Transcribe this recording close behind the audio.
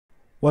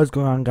What's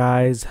going on,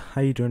 guys? How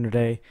you doing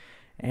today?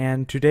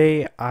 And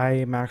today I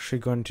am actually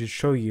going to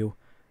show you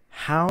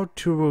how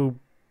to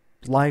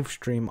live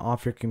stream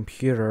off your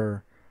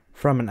computer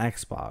from an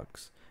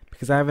Xbox,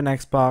 because I have an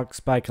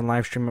Xbox but I can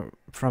live stream it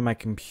from my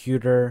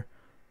computer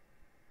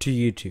to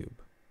YouTube.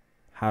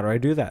 How do I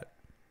do that?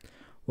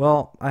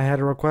 Well, I had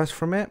a request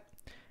from it,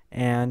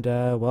 and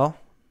well,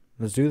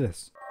 let's do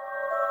this.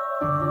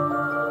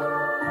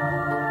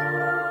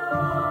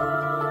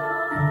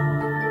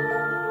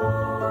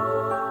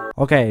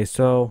 Okay,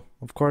 so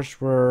of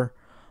course we're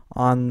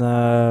on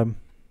the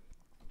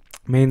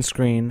main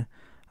screen.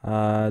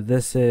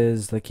 This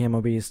is the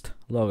Camo Beast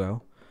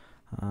logo.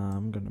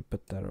 I'm gonna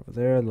put that over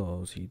there, a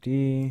little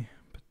OCD.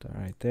 Put that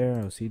right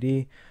there,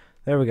 OCD.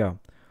 There we go.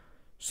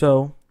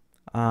 So,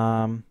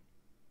 if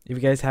you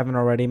guys haven't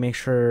already, make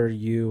sure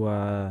you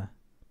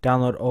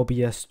download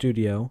OBS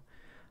Studio.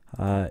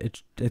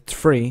 It's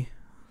free.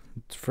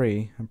 It's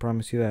free. I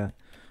promise you that.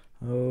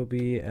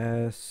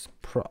 OBS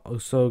Pro.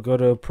 So go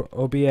to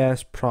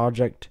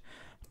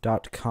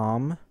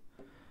obsproject.com.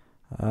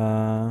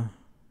 Yeah,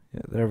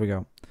 there we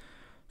go.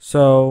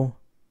 So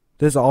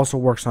this also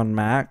works on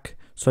Mac.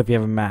 So if you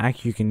have a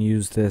Mac, you can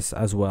use this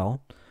as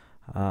well.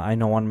 I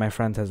know one of my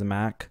friends has a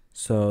Mac,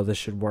 so this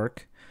should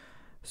work.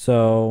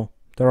 So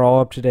they're all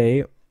up to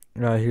date.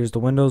 Here's the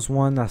Windows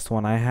one. That's the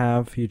one I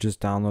have. You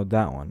just download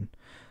that one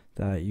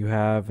that you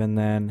have, and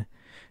then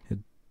it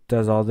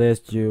does all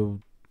this.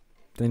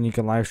 Then you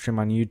can live stream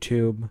on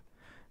YouTube,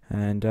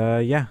 and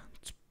yeah,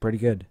 it's pretty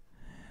good.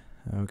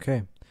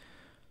 Okay,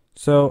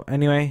 so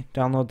anyway,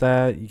 download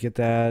that. You get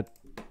that.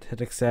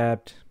 Hit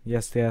accept.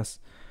 Yes, yes.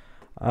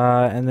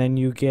 And then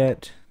you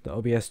get the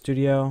OBS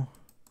Studio.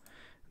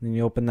 And then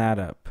you open that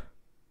up.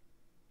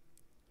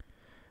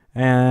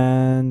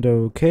 And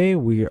okay,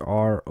 we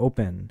are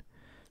open.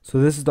 So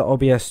this is the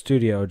OBS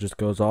Studio. It just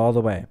goes all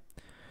the way.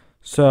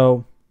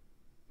 So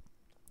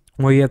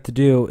what you have to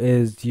do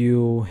is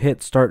you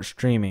hit start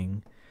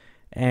streaming,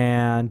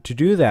 and to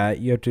do that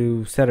you have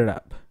to set it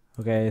up.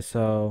 Okay,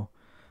 so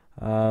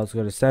let's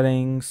go to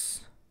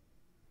settings,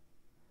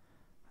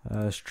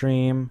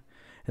 stream,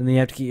 and then you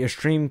have to get your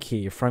stream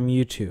key from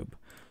YouTube.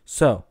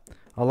 So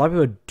a lot of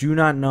people do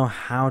not know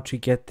how to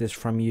get this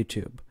from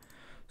YouTube.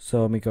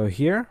 So let me go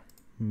here.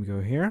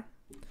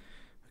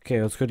 Okay,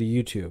 let's go to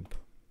YouTube.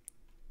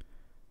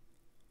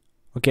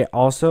 Okay,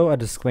 also a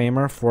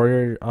disclaimer for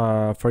your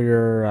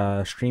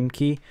stream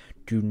key: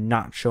 do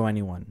not show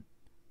anyone.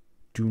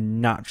 Do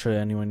not show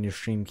anyone your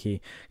stream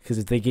key, because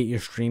if they get your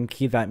stream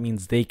key, that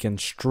means they can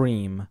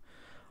stream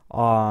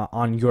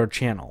on your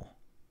channel,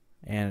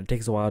 and it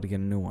takes a while to get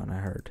a new one, I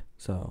heard.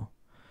 So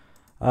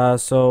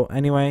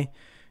anyway,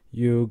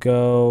 you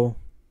go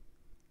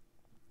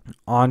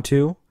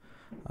onto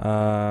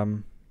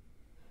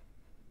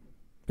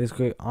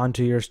basically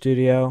onto your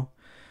studio.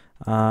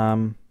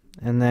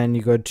 And then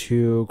you go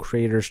to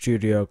Creator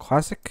Studio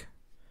Classic.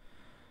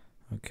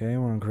 Okay,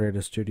 we're going to create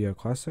a Studio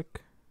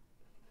Classic.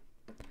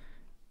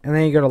 And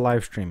then you go to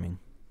live streaming.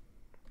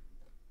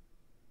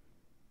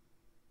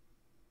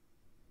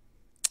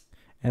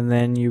 And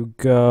then you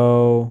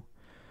go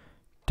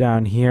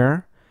down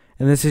here.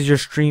 And this is your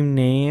stream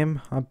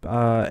name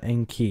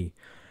and key.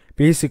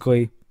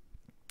 Basically,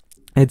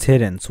 it's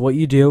hidden. So what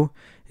you do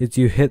is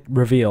you hit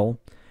reveal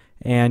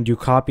and you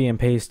copy and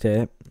paste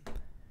it.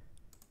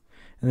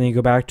 And then you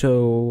go back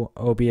to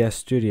OBS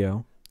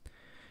Studio.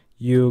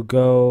 You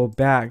go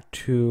back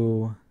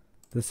to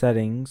the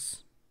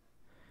settings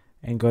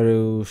and go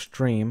to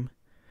stream.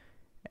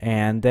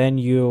 And then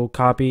you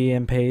copy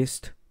and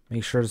paste.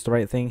 Make sure it's the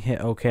right thing. Hit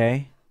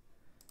OK.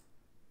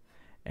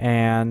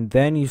 And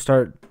then you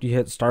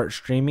hit start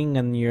streaming,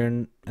 and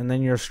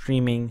then you're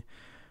streaming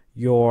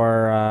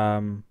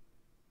your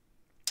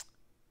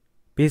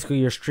basically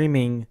you're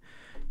streaming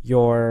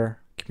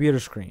your computer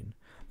screen.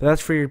 But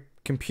that's for your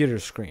computer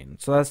screen,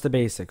 so that's the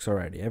basics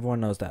already. Everyone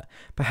knows that.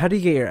 But how do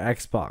you get your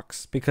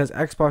Xbox? Because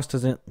Xbox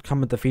doesn't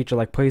come with the feature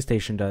like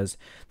PlayStation does,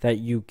 that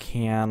you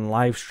can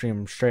live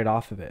stream straight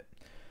off of it.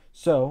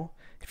 So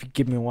if you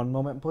give me one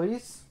moment,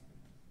 please.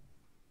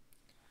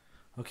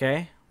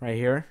 Okay, right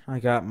here I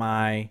got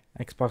my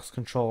Xbox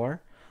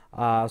controller.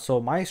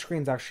 So my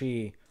screen's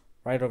actually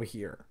right over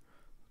here.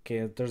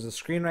 Okay, there's a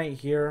screen right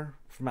here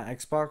for my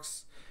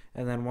Xbox,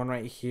 and then one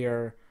right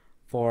here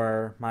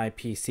for my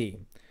PC.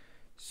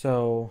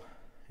 So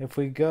if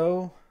we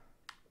go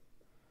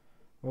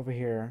over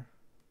here,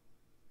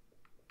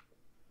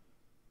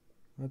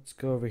 let's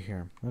go over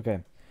here.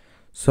 Okay,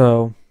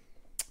 so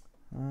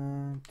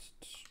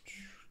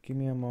give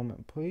me a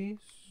moment, please.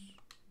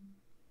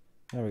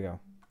 There we go.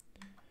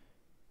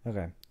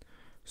 Okay,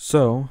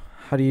 so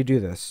how do you do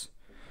this?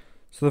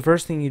 So the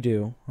first thing you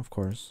do, of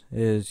course,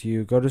 is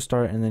you go to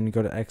start, and then you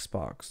go to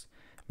Xbox.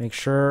 Make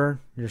sure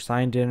you're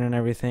signed in and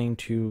everything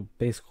to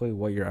basically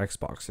what your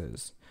Xbox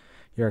is,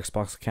 your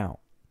Xbox account.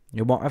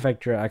 It won't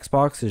affect your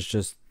Xbox, it's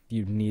just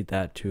you need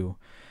that to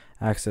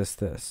access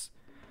this.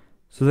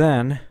 So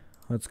then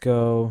let's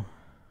go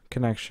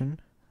connection.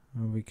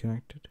 Are we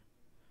connected?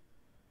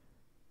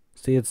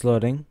 See, it's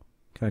loading.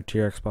 Connect to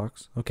your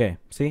Xbox. Okay,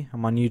 see,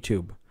 I'm on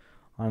YouTube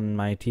on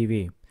my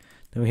TV.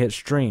 Then we hit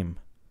stream.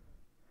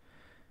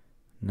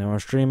 Now we're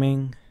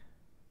streaming.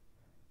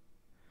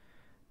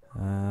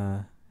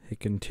 Hit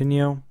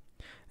continue.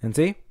 And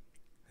see,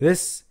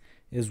 this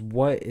is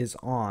what is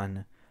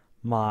on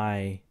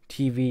my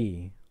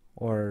TV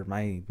or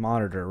my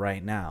monitor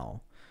right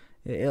now.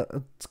 I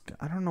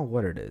don't know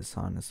what it is,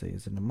 honestly.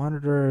 Is it a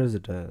monitor? Is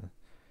it a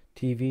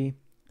TV?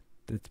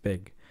 It's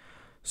big.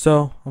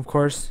 So, of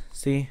course,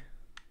 see,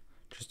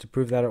 just to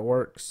prove that it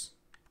works.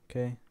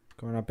 Okay,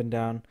 going up and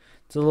down.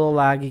 It's a little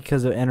laggy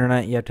because of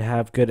internet. You have to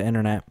have good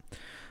internet.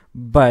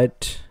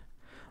 But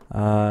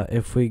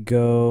if we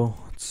go,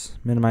 let's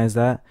minimize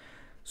that.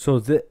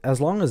 So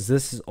as long as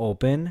this is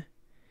open,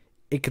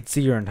 it could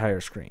see your entire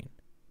screen.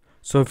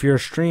 So if you're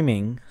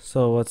streaming,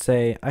 so let's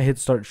say I hit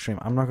start stream.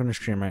 I'm not going to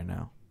stream right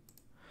now.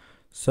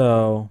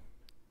 So,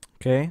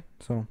 okay,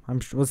 so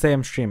let's say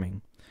I'm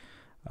streaming.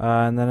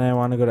 And then I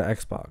want to go to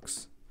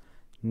Xbox.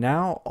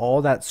 Now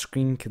all that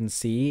screen can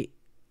see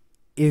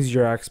is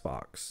your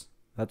Xbox.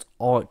 That's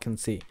all it can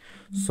see.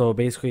 So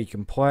basically you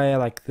can play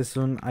like this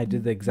one. I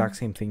did the exact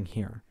same thing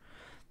here.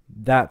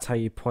 That's how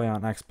you play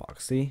on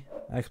Xbox. See?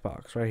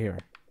 Xbox right here.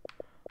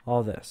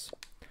 All this.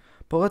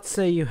 But let's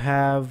say you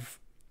have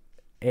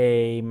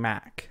a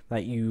Mac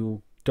that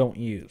you don't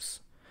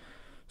use.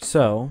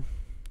 So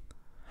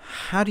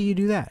how do you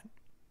do that?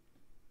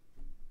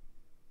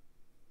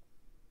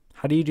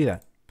 How do you do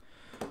that?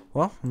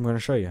 Well, I'm going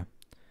to show you.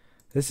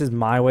 This is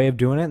my way of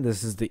doing it.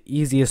 This is the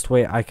easiest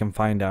way I can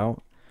find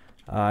out.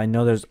 I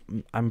know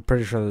I'm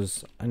pretty sure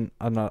there's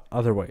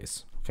other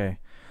ways. Okay.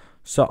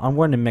 So I'm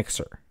going to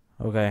Mixer.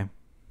 Okay.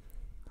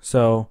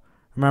 So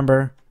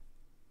remember,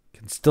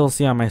 you can still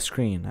see on my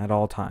screen at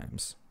all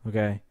times.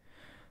 Okay.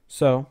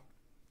 So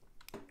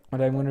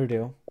what I'm going to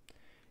do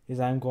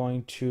is I'm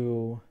going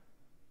to,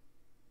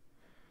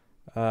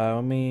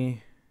 let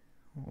me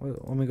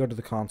go to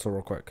the console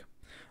real quick.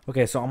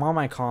 Okay. So I'm on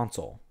my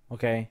console.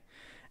 Okay.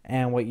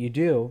 And what you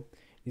do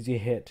is you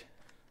hit,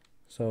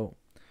 so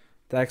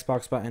the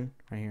Xbox button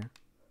right here.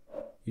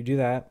 You do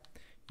that.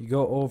 You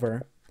go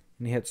over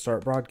and you hit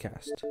start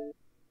broadcast.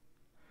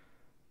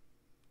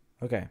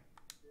 Okay.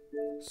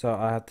 So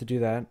I have to do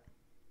that.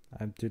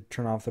 I have to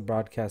turn off the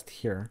broadcast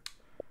here.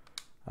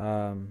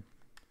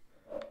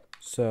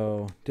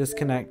 So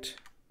disconnect.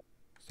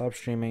 Stop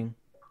streaming.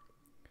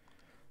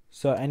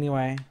 So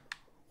anyway,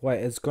 what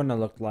it's going to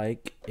look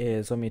like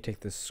is, let me take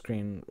this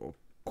screen real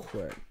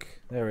quick.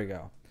 There we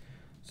go.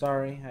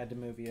 Sorry, I had to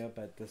move you up,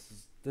 but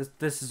this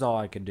is all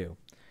I can do.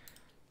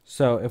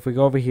 So if we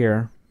go over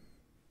here,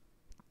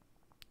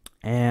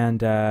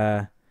 and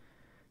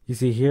you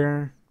see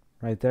here,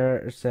 right there,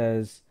 it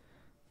says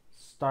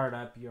start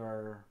up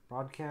your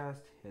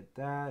broadcast. Hit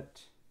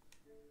that.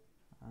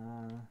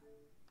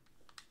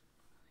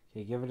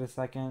 Okay, give it a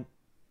second.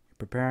 You're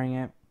preparing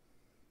it,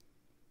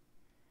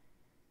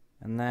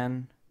 and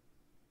then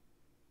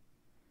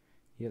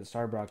you hit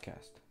start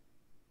broadcast.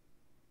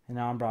 And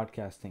now I'm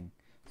broadcasting.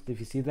 So if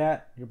you see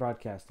that, you're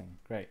broadcasting.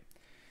 Great.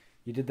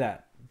 You did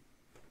that.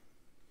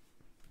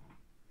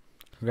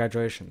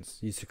 Congratulations.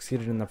 You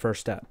succeeded in the first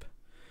step.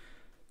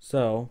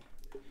 So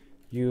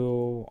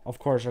you, of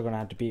course, are going to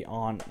have to be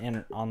on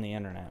the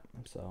internet.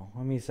 So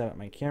let me set up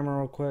my camera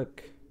real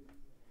quick.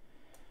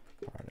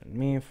 Pardon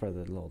me for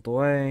the little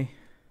delay.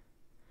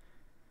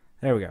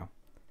 There we go.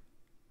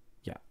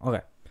 Yeah,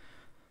 okay.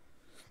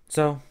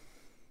 So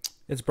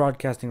it's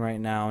broadcasting right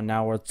now.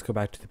 Now let's go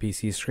back to the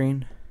PC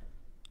screen.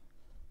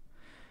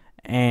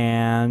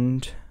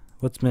 And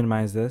let's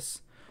minimize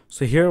this.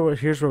 So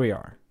here's where we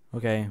are.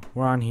 Okay,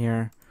 we're on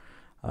here.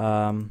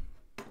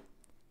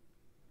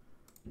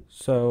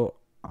 So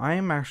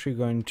I'm actually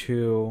going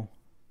to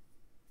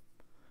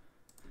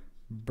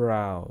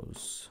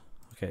browse.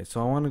 Okay,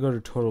 so I want to go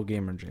to Total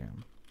Gamer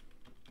Jam.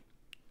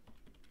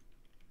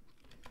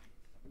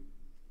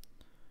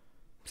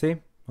 See?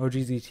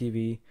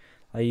 OGZTV.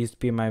 That used to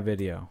be my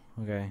video.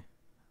 Okay.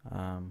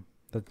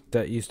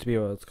 That used to be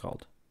what it's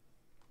called.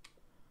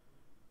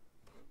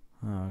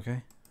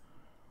 Okay.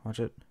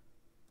 Watch it.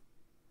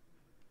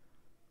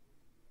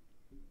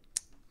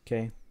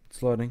 Okay,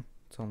 it's loading.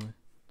 It's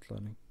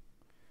loading.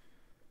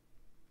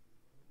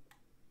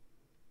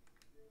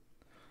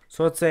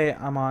 So let's say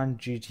I'm on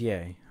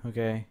GTA.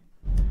 Okay.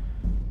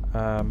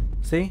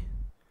 See?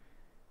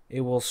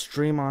 It will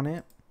stream on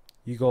it.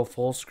 You go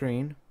full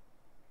screen,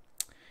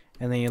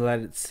 and then you let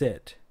it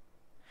sit.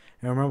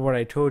 And remember what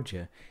I told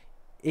you.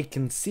 It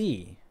can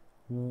see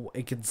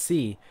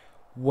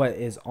what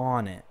is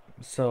on it.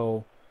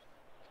 So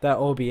that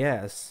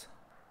OBS,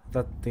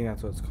 I think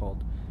that's what it's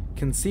called,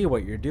 can see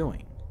what you're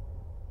doing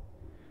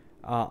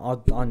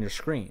on your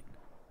screen.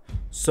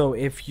 So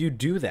if you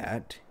do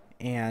that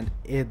and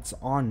it's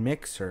on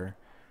Mixer,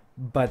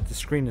 but the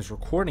screen is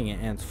recording it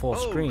and it's full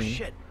screen,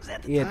 shit. Is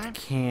that the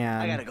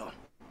time? I gotta go.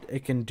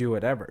 It can do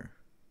whatever.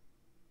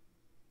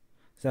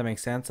 Does that make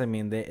sense? I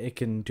mean, it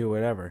can do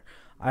whatever.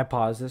 I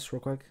pause this real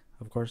quick,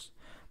 of course,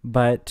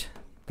 but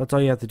that's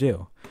all you have to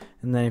do.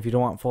 And then if you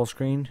don't want full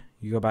screen,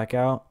 you go back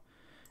out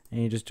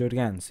and you just do it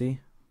again. See?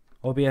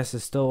 OBS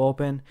is still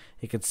open.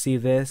 It could see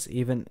this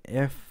even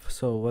if,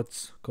 so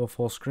let's go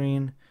full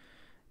screen.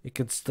 It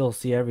could still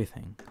see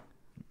everything.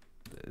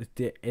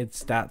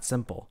 It's that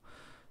simple.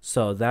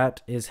 So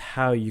that is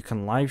how you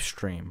can live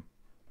stream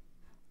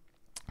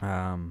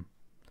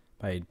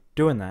by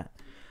doing that,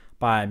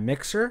 by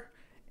Mixer,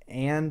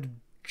 and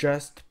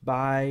just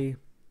by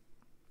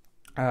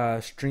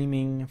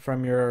streaming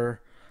from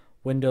your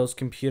Windows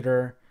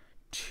computer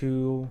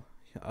to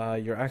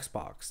your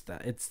Xbox.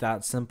 It's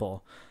that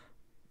simple.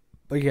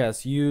 But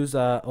yes, use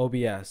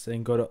OBS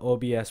and go to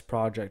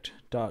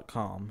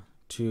obsproject.com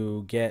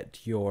to get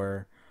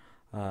your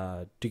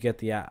to get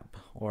the app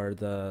or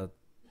the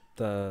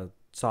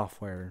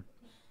software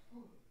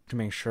to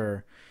make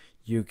sure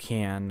you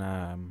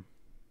can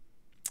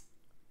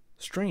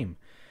stream.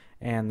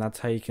 And that's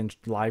how you can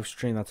live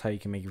stream. That's how you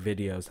can make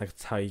videos.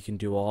 That's how you can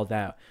do all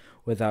that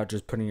without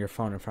just putting your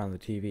phone in front of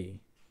the TV.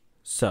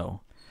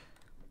 So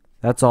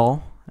that's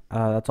all.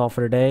 That's all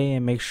for today.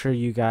 And make sure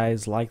you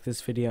guys like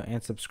this video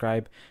and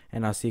subscribe.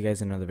 And I'll see you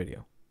guys in another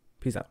video.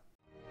 Peace out.